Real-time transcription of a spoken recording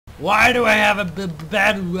Why do I have a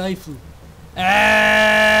battle rifle?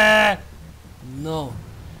 Ah! No.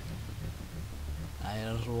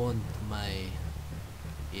 I want my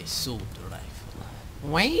assault rifle.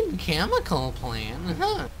 Wayne chemical plant,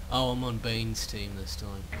 huh? Oh, I'm on Bane's team this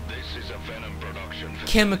time. This is a Venom production.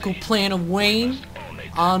 Chemical plant of Wayne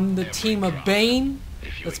on the team of Bane.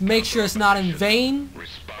 Let's make sure it's not in vain.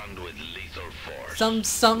 Respond with lethal force.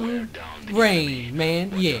 Something rain,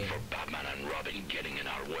 man. Yeah. Batman and Robin getting in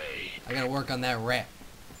our way. I gotta work on that rap.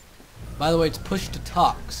 By the way, it's push to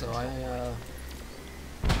talk, so I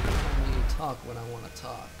need to talk when I want to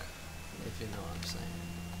talk. If you know what I'm saying.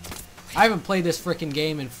 I haven't played this frickin'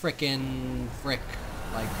 game in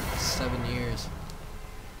like 7 years.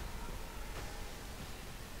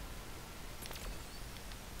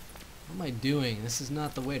 What am I doing? This is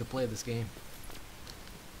not the way to play this game.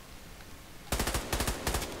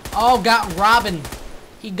 Oh, got Robin.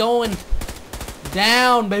 He going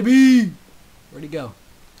down, baby. Where'd he go?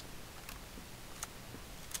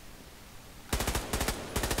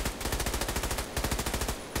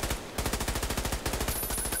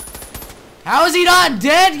 How is he not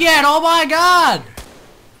dead yet? Oh my god!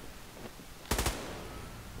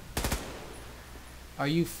 Are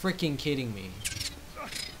you freaking kidding me?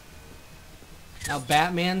 Now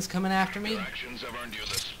Batman's coming after me? Your actions have earned you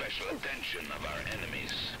the special attention of our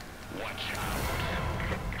enemies. Watch out.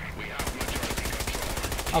 We have majority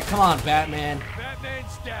control. Oh, come on, Batman.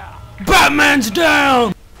 Batman's down. Batman's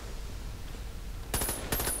down!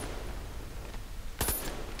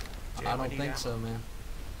 I don't think so, man.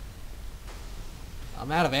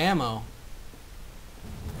 I'm out of ammo.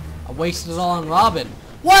 I wasted it all on Robin.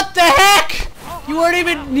 What the heck? You weren't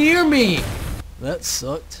even near me. That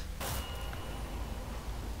sucked.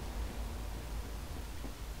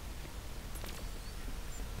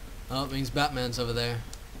 Oh, it means Batman's over there.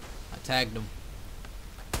 I tagged him.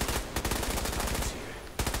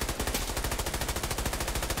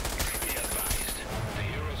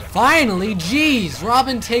 Finally, jeez,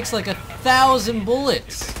 Robin takes like 1,000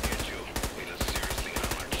 bullets.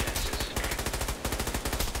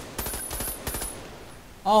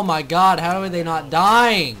 Oh my god, how are they not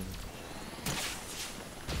dying?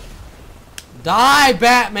 Die,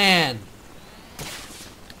 Batman!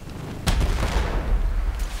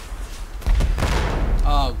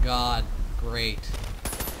 Oh god, great.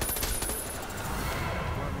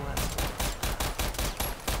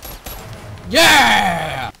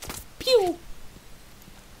 Yeah! Pew!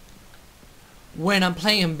 When I'm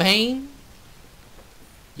playing Bane,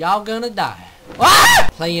 y'all gonna die. Ah!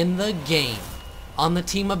 Playing the game on the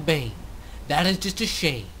team of Bane. That is just a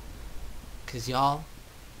shame. Cause y'all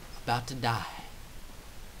about to die.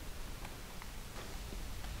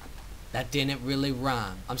 That didn't really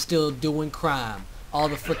rhyme. I'm still doing crime all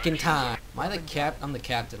the freaking time. Am I the I'm the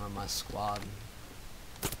captain on my squad.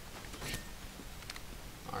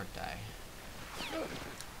 Aren't I?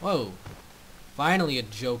 Whoa. Finally a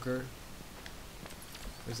Joker.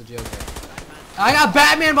 Where's the Joker? I got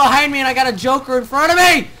Batman behind me and I got a Joker in front of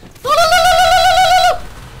me!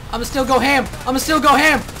 I'ma still go ham! I'ma still go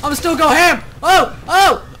ham! I'ma still go ham! Oh!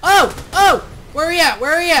 Oh! Oh! Oh! Where he at?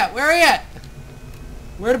 Where he at? Where he at?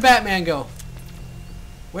 Where did Batman go?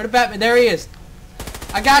 Where did Batman? There he is!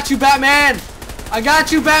 I got you, Batman! I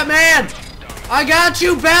got you, Batman! I got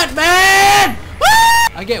you, Batman!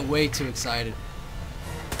 Woo! I get way too excited.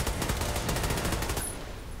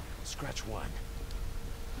 Scratch one.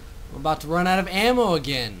 I'm about to run out of ammo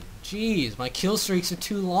again. Jeez, my kill streaks are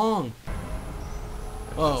too long.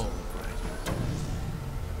 Whoa.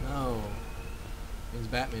 No. Means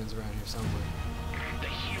Batman's around here somewhere. The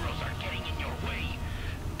heroes are getting in your way.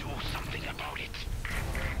 Do something about it.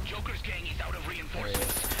 Joker's gang is out of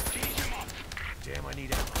reinforcements. Finish him off. Damn, I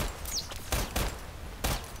need ammo.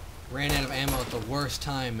 Ran out of ammo at the worst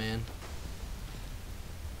time, man.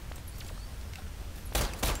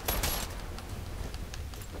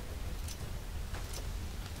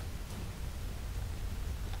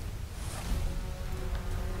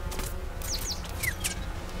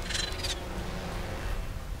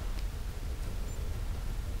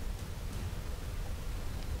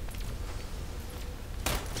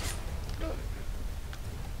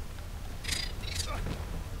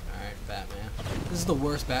 Batman. This is the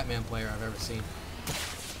worst Batman player I've ever seen.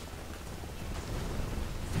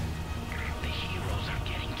 The heroes are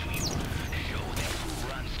getting to you. Show them who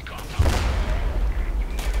runs Gotham. You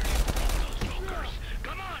nearly fought those jokers.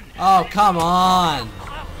 Come on! Oh, come on!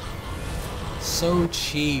 So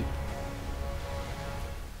cheap.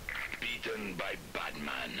 Beaten by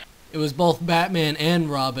Batman. It was both Batman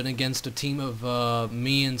and Robin against a team of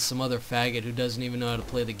me and some other faggot who doesn't even know how to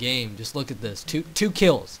play the game. Just look at this. Two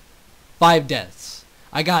kills. 5 deaths.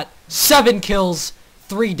 I got 7 kills,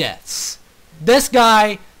 3 deaths. This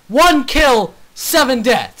guy, 1 kill, 7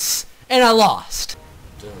 deaths. And I lost.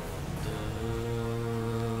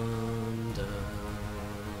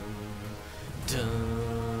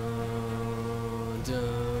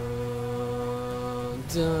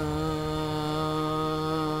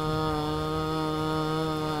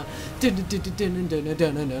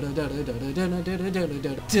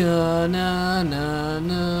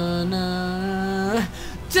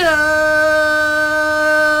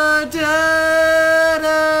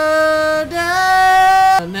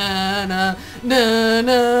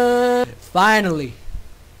 Finally.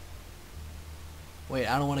 Wait,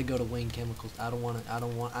 I don't want to go to Wayne Chemicals. I don't want to.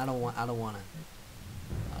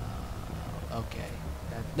 Okay.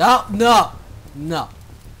 No.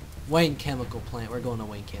 Wayne Chemical Plant. We're going to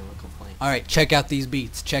Wayne Chemical Plant. Alright, check out these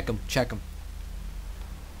beats. Check them.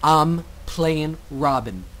 I'm playing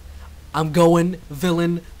Robin. I'm going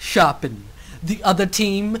villain shopping. The other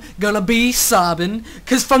team gonna be sobbing,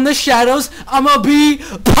 'cause from the shadows I'ma be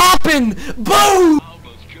popping. Boom!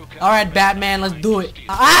 Alright, Batman, let's do it.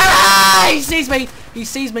 Ah! He sees me! He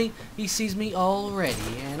sees me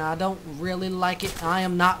already, and I don't really like it. I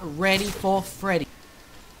am not ready for Freddy.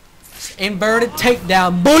 Inverted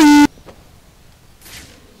takedown, boy!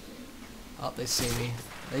 Oh, they see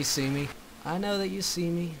me. I know that you see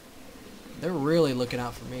me. They're really looking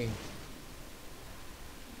out for me.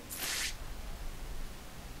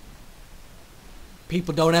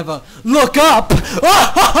 People don't ever look up!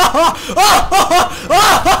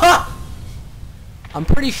 I'm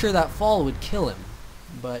pretty sure that fall would kill him.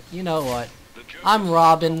 But you know what? I'm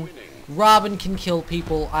Robin. Robin can kill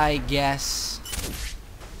people, I guess.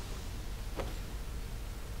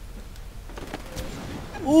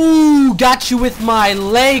 Ooh, got you with my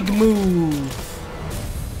leg move.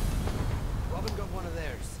 Robin got one of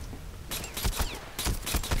theirs.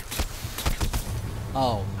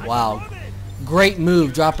 Oh, wow. Great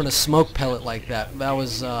move, dropping a smoke pellet like that. That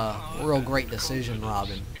was a real great decision,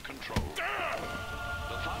 Robin.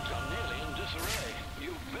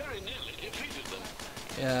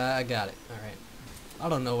 Yeah, I got it. Alright. I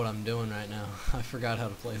don't know what I'm doing right now. I forgot how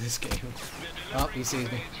to play this game. Oh, he sees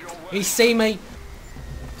me. He see me!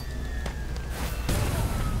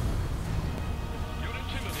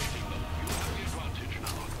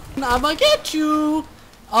 I'ma get you!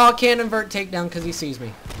 Oh, I can't invert takedown because he sees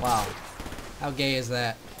me. Wow. How gay is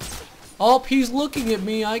that? Oh, he's looking at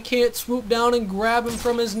me. I can't swoop down and grab him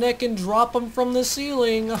from his neck and drop him from the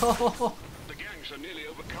ceiling. Oh. The gangs are nearly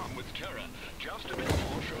overcome with terror. Just a bit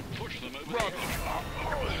more should push them over the edge.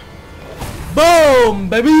 Boom,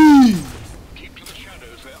 baby! Keep to the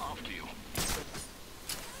shadows, they're after you.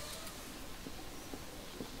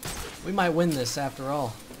 We might win this after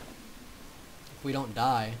all. If we don't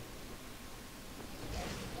die.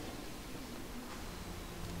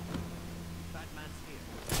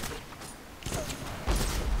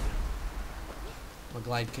 I'll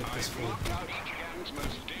glide kick this fool. Look out each gang's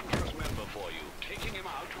most dangerous member for you. Taking him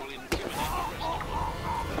out will intimidate the rest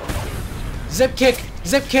of them. Zip kick!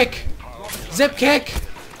 Zip kick! Zip kick!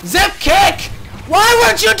 Zip kick! Why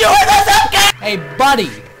weren't you doing the zip kick? Hey,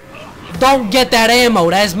 buddy! Don't get that ammo.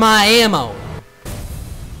 That's my ammo.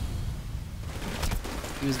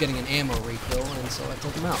 He was getting an ammo refill, and so I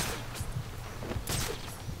took him out.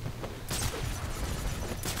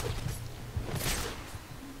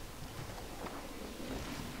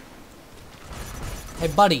 Hey,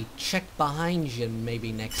 buddy, check behind you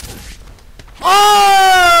maybe next time.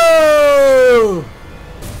 Oh!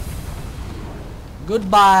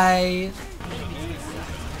 Goodbye.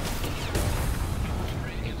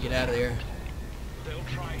 Get out of there.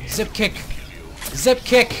 Zip kick. Zip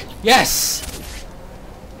kick. Yes.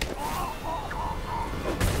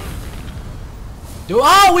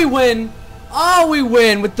 Oh, we win. Oh, we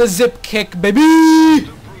win with the zip kick, baby.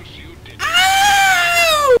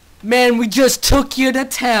 Ow! Man, we just took you to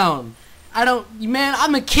town. Man,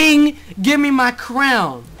 I'm a king. Give me my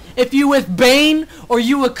crown. If you with Bane or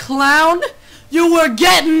you a clown, you were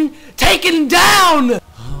getting taken down.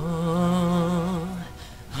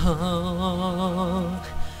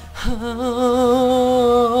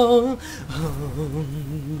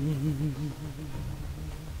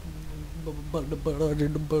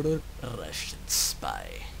 Russian spy,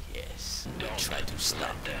 yes. Don't try to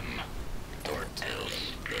stop them. Or tell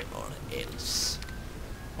them or else.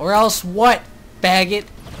 Or else what, faggot?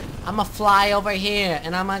 I'ma fly over here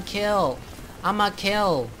and I'ma kill.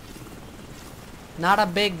 Not a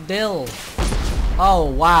big deal. Oh,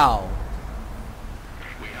 wow.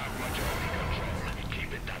 We have majority control.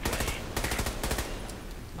 Keep it that way.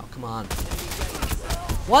 Oh, come on.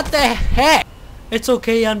 What the heck? It's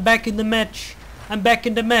okay, I'm back in the match. I'm back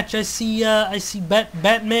in the match. I see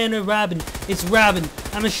Batman or Robin. It's Robin.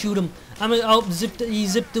 I'ma shoot him. Oh, he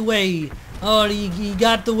zipped away. Oh, he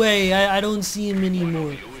got away. I don't see him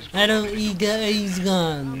anymore. He's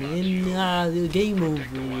gone. And game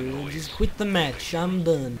over. Just quit the match. I'm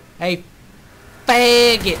done. Hey,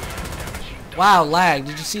 faggot. Wow, lag.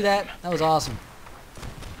 Did you see that? That was awesome.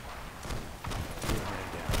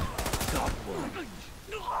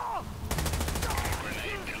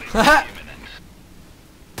 Haha.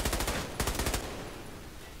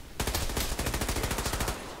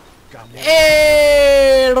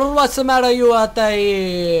 Hey, what's the matter you out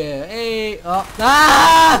there? Hey, oh,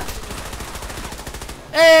 ah!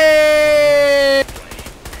 Hey,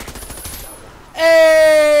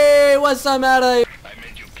 hey, what's the matter? I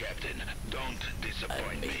made you captain. Don't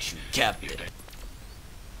disappoint me. Captain.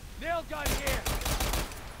 Nail gun here.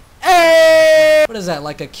 Hey! What is that,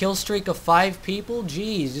 like a kill streak of 5 people?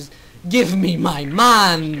 Jeez, just give me my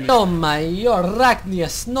man! Oh my,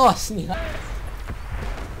 Yorachnias, Nosnia.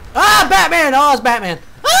 Ah, Batman! Oh, it's Batman!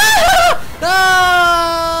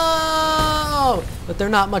 Ah! No! But they're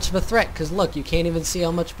not much of a threat, because look, you can't even see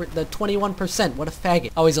how much, the 21%, what a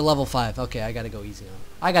faggot. Oh, he's a level 5. Okay, I gotta go easy on him.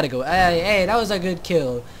 I gotta go, hey, that was a good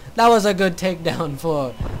kill. That was a good takedown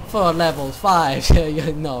for level 5.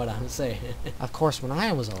 You know what I'm saying. Of course, when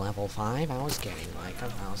I was a level 5, I was getting like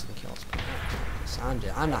 1,000 kills per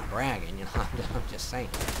match. I'm not bragging, you know. I'm just saying.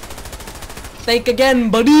 Think again,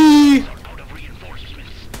 buddy.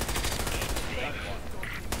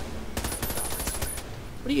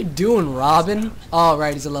 What are you doing, Robin? Oh,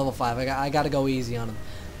 right, he's a level 5. I gotta go easy on him.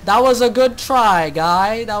 That was a good try,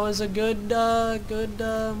 guy. That was a good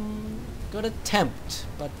attempt,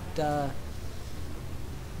 but gonna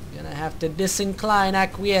have to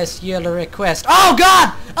acquiesce your request. Oh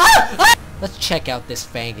God! Ah! Ah! Let's check out this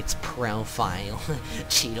faggot's profile.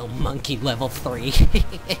 Cheeto monkey level 3.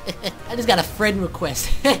 I just got a friend request.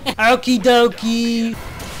 Okie dokie.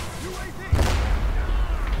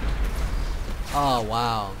 Oh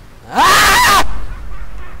wow. Ah!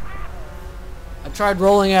 I tried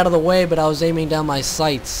rolling out of the way, but I was aiming down my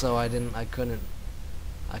sights, so I couldn't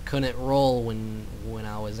roll when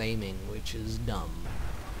I was aiming, which is dumb.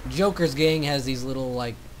 Joker's gang has these little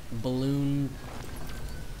like balloon,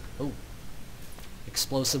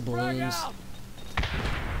 explosive balloons.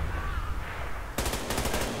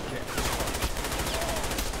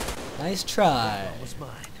 Nice try.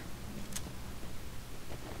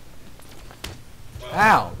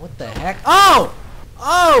 Ow! What the heck? Oh!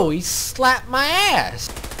 Oh! He slapped my ass!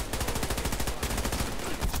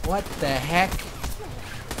 What the heck?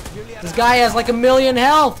 This guy has like 1,000,000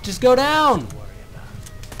 health! Just go down!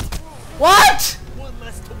 What?!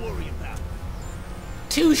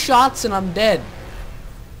 2 shots and I'm dead.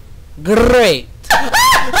 Great!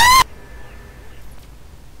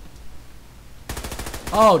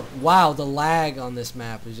 Oh, wow, the lag on this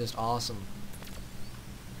map is just awesome.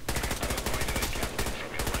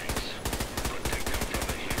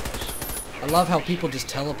 I love how people just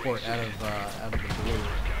teleport out of the blue.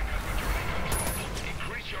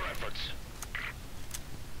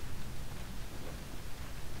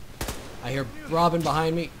 I hear Robin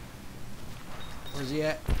behind me. Where's he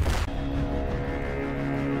at?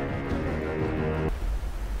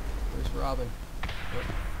 Where's Robin? Oh.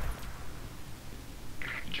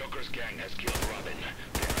 Joker's gang has killed Robin. They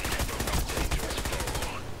are never more dangerous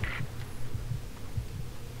foe.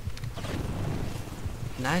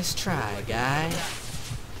 Nice try, guy.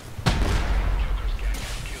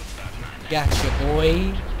 Gotcha,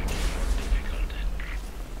 boy.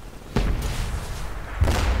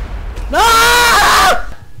 No!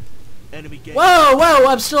 Whoa, whoa,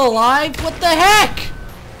 I'm still alive? What the heck?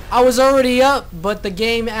 I was already up, but the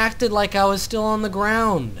game acted like I was still on the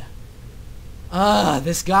ground.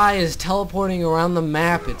 This guy is teleporting around the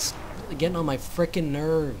map. It's getting on my frickin'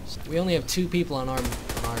 nerves. We only have 2 people on our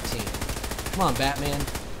team. Come on, Batman.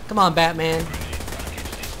 Come on, Batman.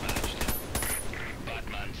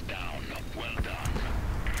 Batman's down. Well done.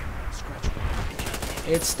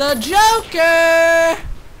 It's the Joker!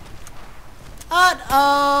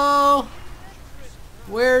 Uh-oh!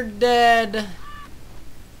 We're dead.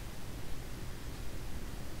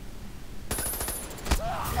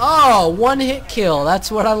 Oh, 1-hit kill. That's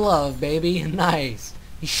what I love, baby. Nice.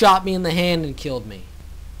 He shot me in the hand and killed me.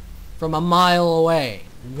 From a mile away.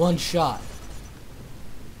 1 shot.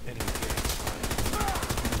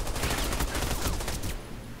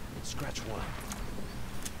 Scratch 1.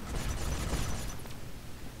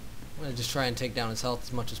 I'm gonna just try and take down his health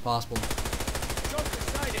as much as possible.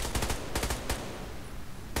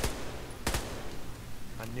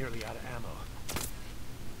 nearly out of ammo.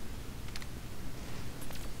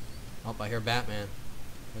 Oh, I hear Batman.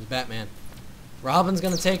 Where's Batman? Robin's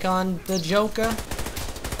gonna take on the Joker.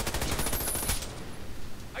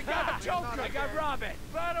 I got the Joker! I got Robin!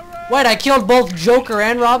 Wait, I killed both Joker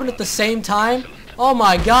and Robin at the same time? Oh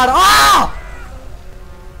my god. Ah!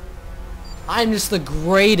 I'm just the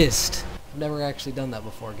greatest. I've never actually done that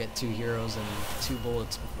before. Get 2 heroes and 2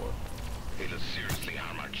 bullets before. It'll seriously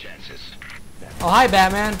harm our chances. Oh, hi,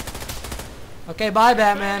 Batman. Okay, bye,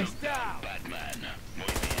 Batman. Batman,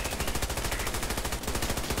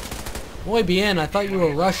 Muy bien, I thought you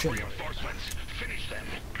were Russian. reinforcements. Finish them.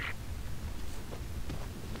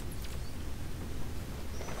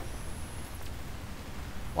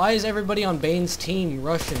 Why is everybody on Bane's team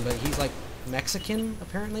Russian, but he's like Mexican,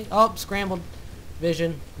 apparently? Oh, scrambled.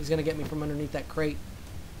 Vision. He's gonna get me from underneath that crate.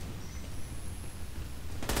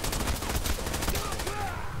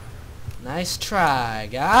 Nice try,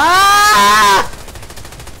 guy. Ah!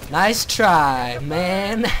 Nice try,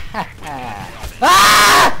 man.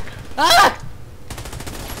 Ah! Ah!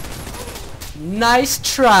 Nice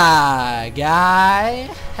try, guy.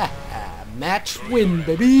 Match win,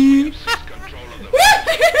 baby.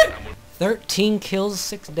 13 kills,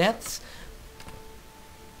 6 deaths.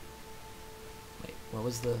 Wait, what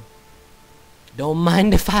was the... Don't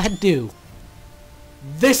mind if I do.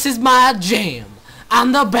 This is my jam.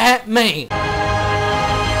 I'm the Batman.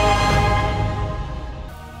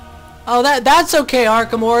 Oh, that's okay,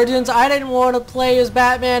 Arkham Origins. I didn't want to play as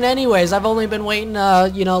Batman anyways. I've only been waiting,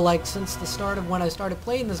 you know, like since the start of when I started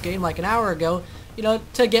playing this game, like an hour ago, you know,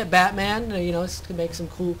 to get Batman, you know, to make some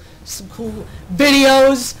cool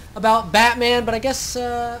videos about Batman, but I guess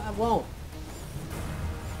I won't.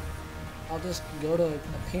 I'll just go to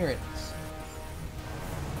appearance.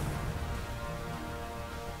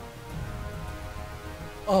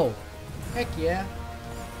 Oh, heck yeah.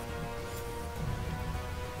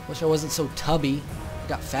 Wish I wasn't so tubby. I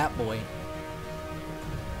got fat boy.